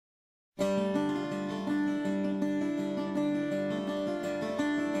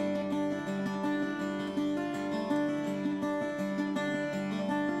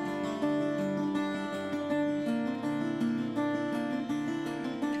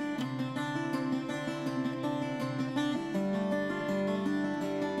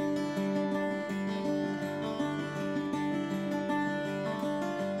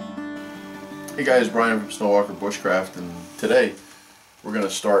Hey guys, Brian from Snowwalker Bushcraft, and today we're going to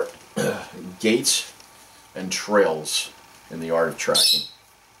start gaits and trails in the art of tracking.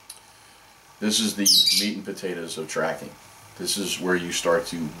 This is the meat and potatoes of tracking. This is where you start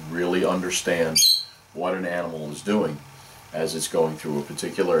to really understand what an animal is doing as it's going through a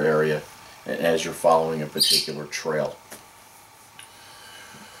particular area and as you're following a particular trail.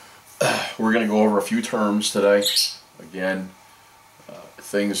 We're going to go over a few terms today. Again,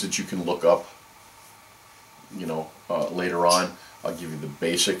 things that you can look up later on. I'll give you the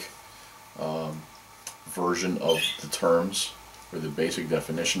basic version of the terms, or the basic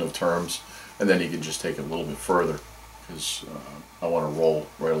definition of terms, and then you can just take it a little bit further, because I want to roll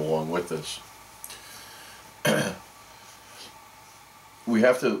right along with this. We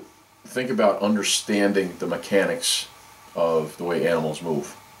have to think about understanding the mechanics of the way animals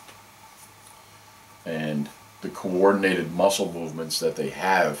move and the coordinated muscle movements that they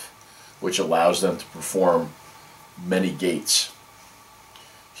have, which allows them to perform many gaits.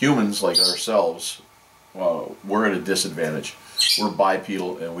 Humans, like ourselves, we're at a disadvantage. We're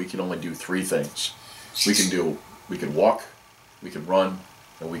bipedal, and we can only do three things. We can walk, we can run,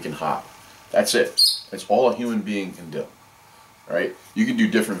 and we can hop. That's it. That's all a human being can do. All right? You can do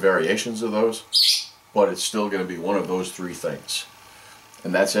different variations of those, but it's still going to be one of those three things.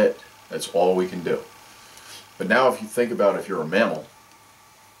 And that's it. That's all we can do. But now if you think about, if you're a mammal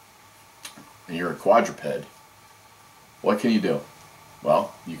and you're a quadruped, what can you do?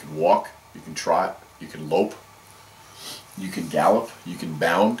 Well, you can walk, you can trot, you can lope, you can gallop, you can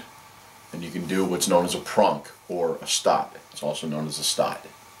bound, and you can do what's known as a prunk or a stot. It's also known as a stot.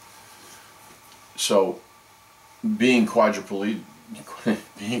 So being quadriplegic,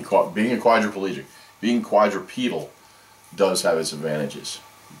 being quadrupedal does have its advantages.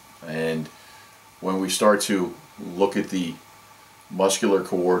 And when we start to look at the muscular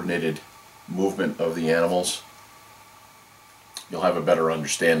coordinated movement of the animals, you'll have a better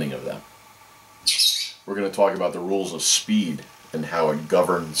understanding of them. We're going to talk about the rules of speed and how it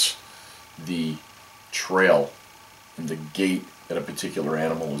governs the trail and the gait that a particular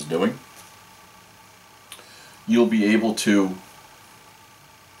animal is doing. You'll be able to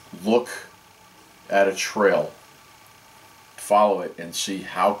look at a trail, follow it, and see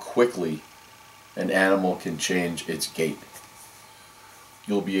how quickly an animal can change its gait.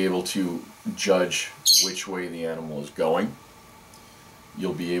 You'll be able to judge which way the animal is going.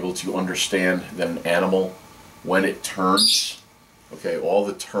 You'll be able to understand that an animal, when it turns, okay, all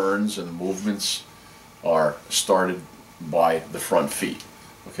the turns and movements are started by the front feet.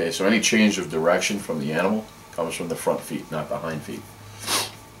 Okay, so any change of direction from the animal comes from the front feet, not the hind feet.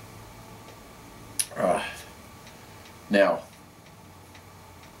 Now,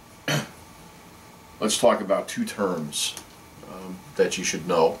 let's talk about two terms that you should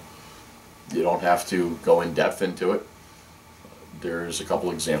know. You don't have to go in depth into it. There's a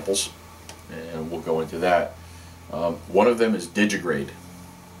couple examples, and we'll go into that. One of them is digigrade.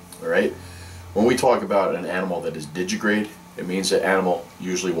 All right? When we talk about an animal that is digigrade, it means that animal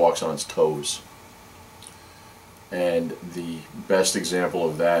usually walks on its toes. And the best example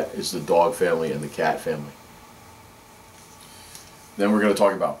of that is the dog family and the cat family. Then we're going to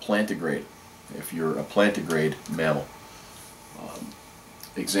talk about plantigrade. If you're a plantigrade mammal,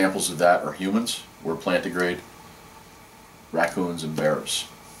 examples of that are humans. We're plantigrade, raccoons, and bears.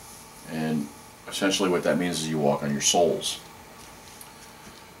 And essentially what that means is you walk on your soles.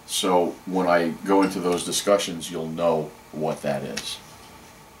 So when I go into those discussions, you'll know what that is.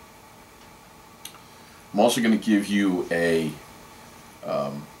 I'm also going to give you a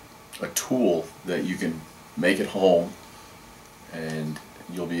tool that you can make at home, and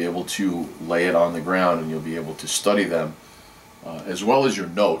you'll be able to lay it on the ground, and you'll be able to study them as well as your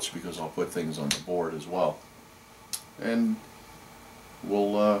notes, because I'll put things on the board as well. And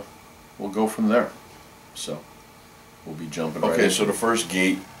we'll go from there. So we'll be jumping right in. Okay, so the first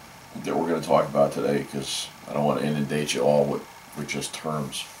gait that we're going to talk about today, because I don't want to inundate you all with just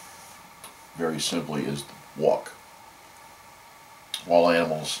terms, very simply, is walk. All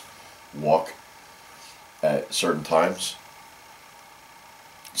animals walk at certain times.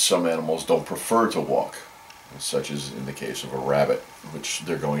 Some animals don't prefer to walk, such as in the case of a rabbit, which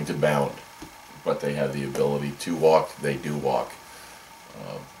they're going to bound. But they have the ability to walk. They do walk.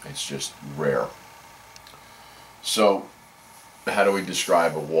 It's just rare. So how do we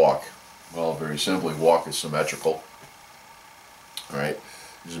describe a walk? Well, very simply, walk is symmetrical. All right,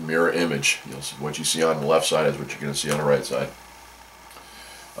 there's a mirror image. You'll see what you see on the left side is what you're going to see on the right side.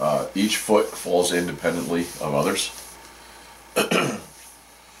 Each foot falls independently of others.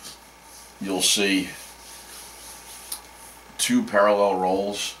 You'll see two parallel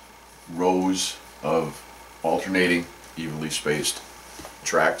rolls rows of alternating, evenly spaced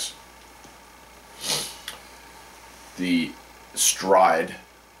tracks. The stride,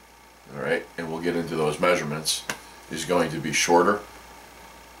 all right, and we'll get into those measurements, is going to be shorter,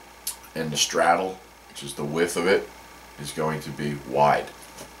 and the straddle, which is the width of it, is going to be wide.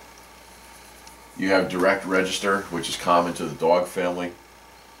 You have direct register, which is common to the dog family.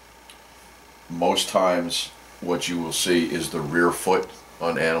 Most times what you will see is the rear foot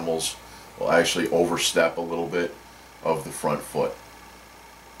on animals will actually overstep a little bit of the front foot,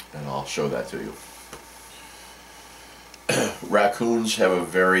 and I'll show that to you. Raccoons have a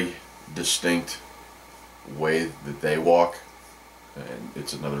very distinct way that they walk, and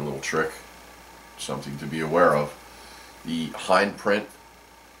it's another little trick, something to be aware of. The hind print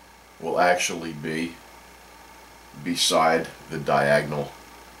will actually be beside the diagonal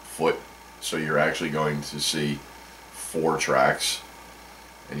foot, so you're actually going to see 4 tracks,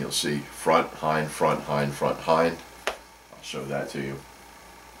 and you'll see front, hind, front, hind, front, hind. I'll show that to you.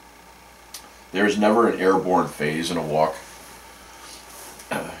 There's never an airborne phase in a walk.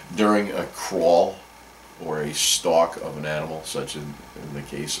 During a crawl or a stalk of an animal, such in the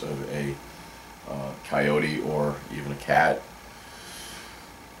case of a coyote or even a cat,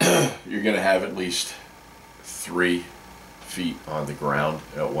 you're going to have at least 3 feet on the ground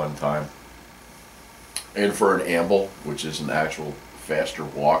at one time. And for an amble, which is an actual faster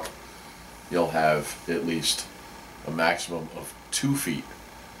walk, you'll have at least a maximum of 2 feet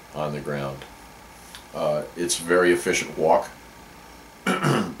on the ground. It's a very efficient walk.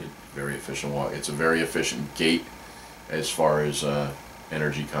 Very efficient walk. It's a very efficient gait as far as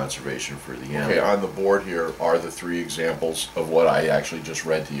energy conservation for the animal. Okay, on the board here are the 3 examples of what I actually just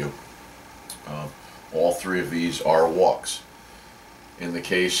read to you. All 3 of these are walks. In the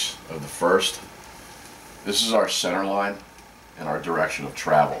case of the first, this is our center line and our direction of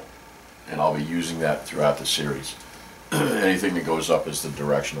travel, and I'll be using that throughout the series. Anything that goes up is the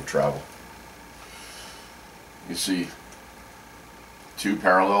direction of travel. You see 2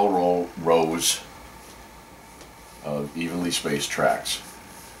 parallel rows of evenly spaced tracks.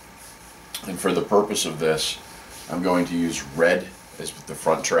 And for the purpose of this, I'm going to use red as the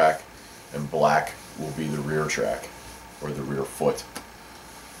front track, and black will be the rear track, or the rear foot.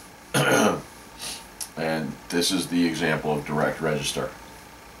 And this is the example of direct register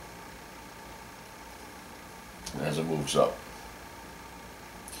as it moves up.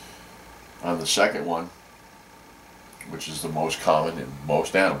 On the second one, which is the most common in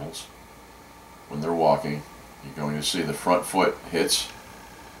most animals, when they're walking, you're going to see the front foot hits,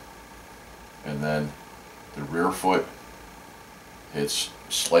 and then the rear foot hits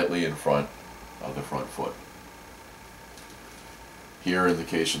slightly in front of the front foot. Here in the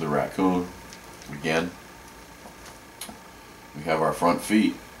case of the raccoon, again, we have our front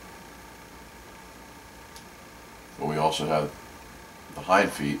feet, but we also have the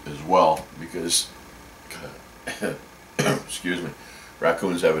hind feet as well, because excuse me,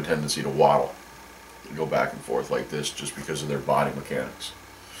 raccoons have a tendency to waddle, to go back and forth like this, just because of their body mechanics.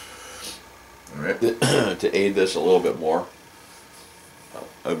 Alright, to aid this a little bit more,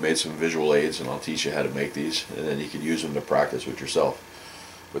 I've made some visual aids, and I'll teach you how to make these, and then you can use them to practice with yourself.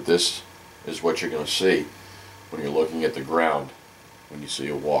 But this is what you're going to see when you're looking at the ground when you see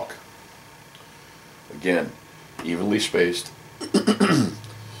a walk. Again, evenly spaced.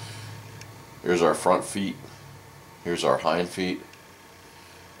 Here's our front feet. Here's our hind feet.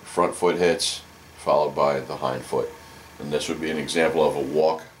 Front foot hits, followed by the hind foot. And this would be an example of a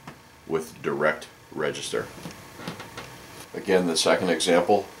walk with direct register. Again, the second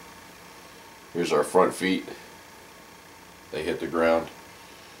example, here's our front feet. They hit the ground.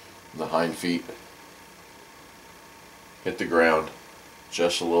 The hind feet hit the ground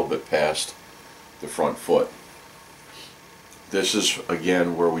just a little bit past the front foot. This is,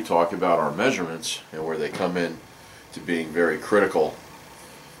 again, where we talk about our measurements and where they come in to being very critical.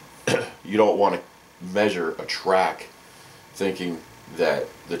 You don't want to measure a track thinking that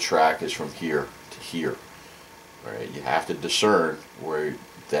the track is from here to here. Right? You have to discern where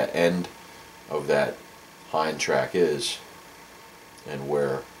that end of that hind track is and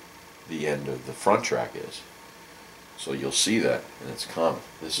where the end of the front track is. So you'll see that, and it's common.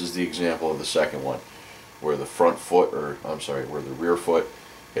 This is the example of the second one, where the front foot, or I'm sorry, where the rear foot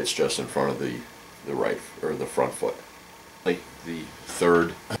hits just in front of the right, or the front foot. The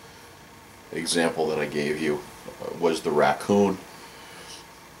third example that I gave you was the raccoon.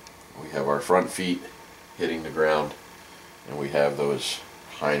 We have our front feet hitting the ground, and we have those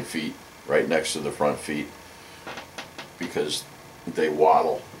hind feet right next to the front feet because they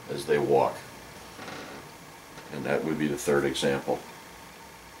waddle as they walk. And that would be the third example.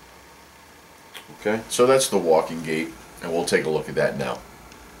 Okay, so that's the walking gait, and we'll take a look at that now.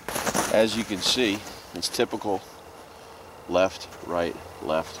 As you can see, it's typical left, right,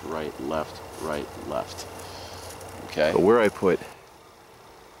 left, right, left, right, left. Okay, so where I put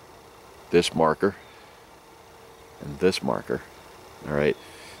this marker and this marker, all right,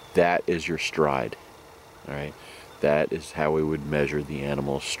 that is your stride. All right, that is how we would measure the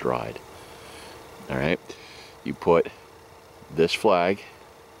animal's stride. All right, you put this flag,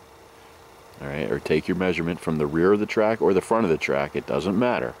 all right, or take your measurement from the rear of the track or the front of the track, it doesn't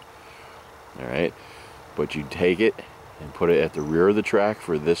matter. All right, but you take it and put it at the rear of the track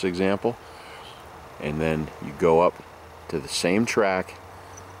for this example, and then you go up to the same track,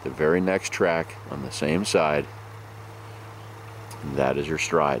 the very next track on the same side. That is your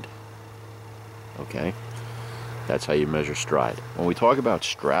stride. Okay, that's how you measure stride. When we talk about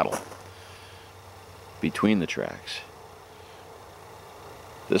straddle between the tracks,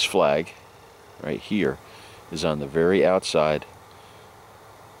 this flag right here is on the very outside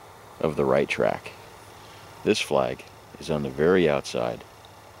of the right track. This flag is on the very outside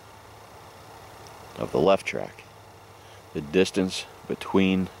of the left track. The distance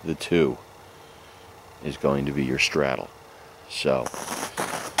between the two is going to be your straddle. So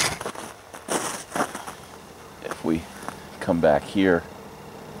if we come back here,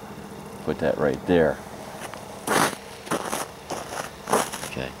 put that right there.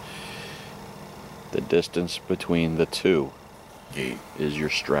 Okay. The distance between the two gait is your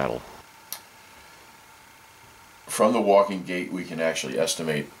straddle. From the walking gait, we can actually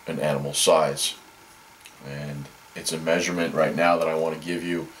estimate an animal's size. And it's a measurement right now that I want to give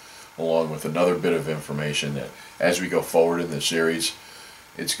you, along with another bit of information that as we go forward in this series,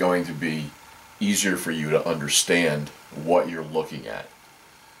 it's going to be easier for you to understand what you're looking at.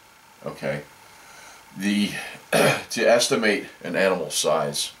 Okay? To estimate an animal's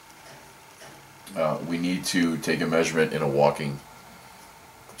size, we need to take a measurement in a walking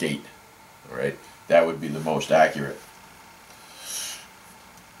gait. All right? That would be the most accurate.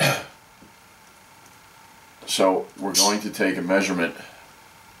 So we're going to take a measurement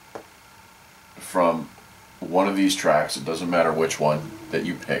from one of these tracks. It doesn't matter which one that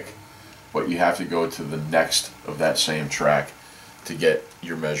you pick, but you have to go to the next of that same track to get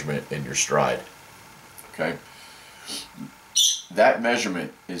your measurement and your stride. Okay? That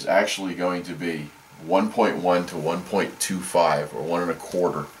measurement is actually going to be 1.1 to 1.25 or 1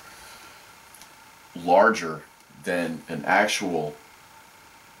 1/4 larger than an actual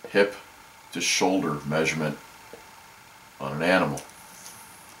hip to shoulder measurement on an animal.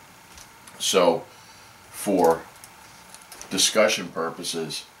 So for discussion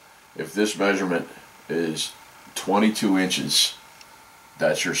purposes, if this measurement is 22 inches,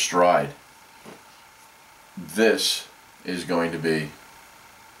 that's your stride. This is going to be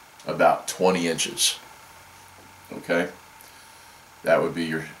about 20 inches. Okay? That would be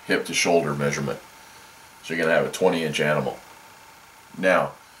your hip to shoulder measurement. So you're going to have a 20-inch animal.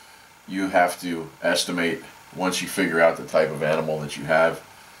 Now, you have to estimate, once you figure out the type of animal that you have,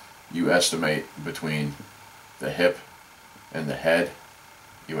 you estimate between the hip and the head.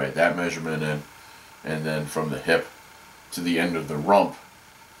 You add that measurement in, and then from the hip to the end of the rump,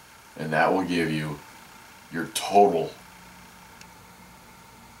 and that will give you your total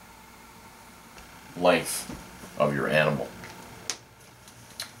length of your animal.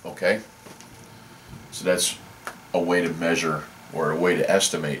 Okay? So that's a way to measure, or a way to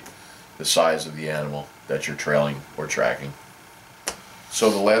estimate, the size of the animal that you're trailing or tracking. So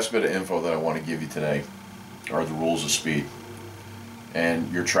the last bit of info that I want to give you today are the rules of speed.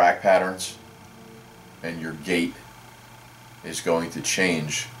 And your track patterns and your gait is going to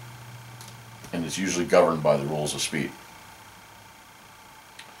change, and it's usually governed by the rules of speed.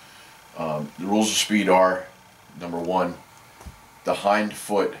 The rules of speed are, number one, the hind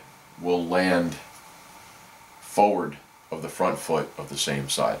foot will land forward of the front foot of the same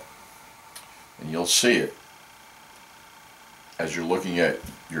side. And you'll see it as you're looking at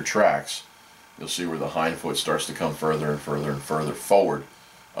your tracks. You'll see where the hind foot starts to come further and further and further forward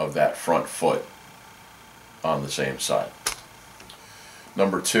of that front foot on the same side.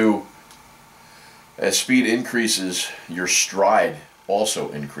 Number two, as speed increases, your stride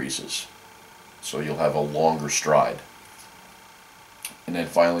also increases. So you'll have a longer stride. And then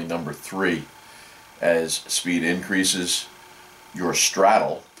finally, number three, as speed increases, your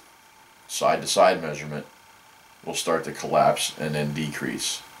straddle, side-to-side measurement, will start to collapse and then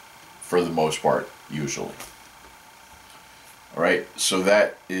decrease, for the most part, usually. Alright, so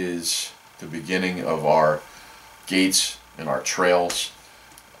that is the beginning of our gaits and our trails.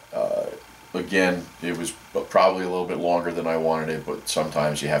 again, it was probably a little bit longer than I wanted it, but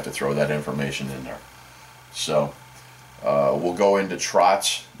sometimes you have to throw that information in there. So we'll go into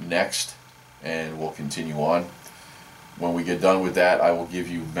trots next, and we'll continue on. When we get done with that, I will give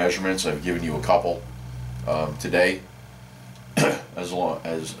you measurements. I've given you a couple today, as well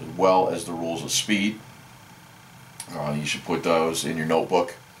as the rules of speed. You should put those in your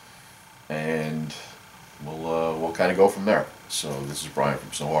notebook, and we'll kind of go from there. So this is Brian from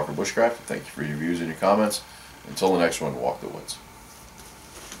Snowhawker Bushcraft. Thank you for your views and your comments. Until the next one, walk the woods.